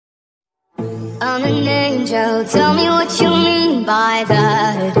I'm an angel, tell me what you mean by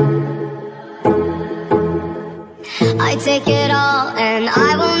that. I take it all and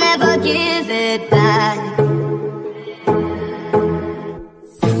I will never give it back.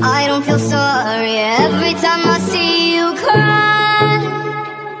 I don't feel sorry every time I see you cry.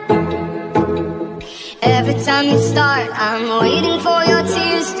 Every time you start, I'm waiting for your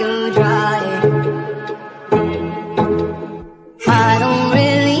tears to dry. I don't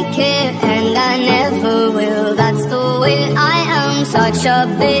really care and I never will. That's the way I am, such a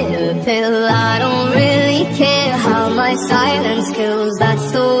bitter pill. I don't really care how my silence kills.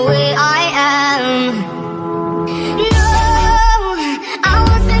 That's the way I am.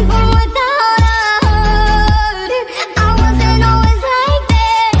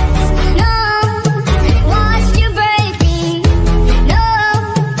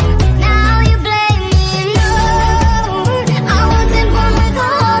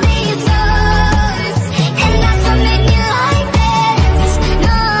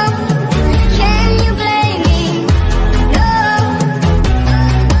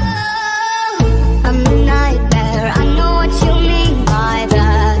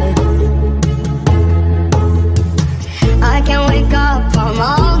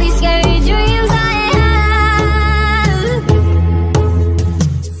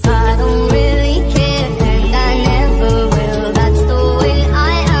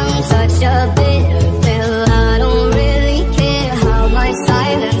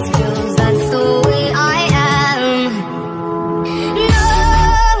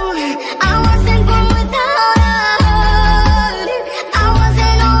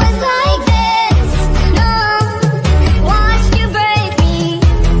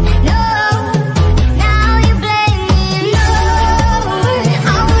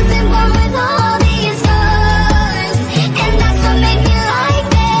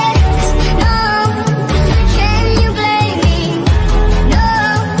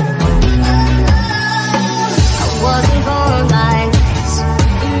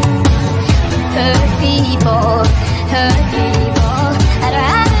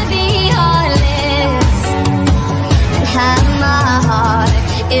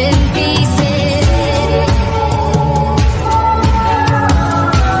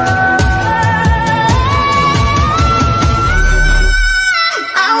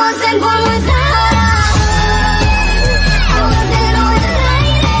 One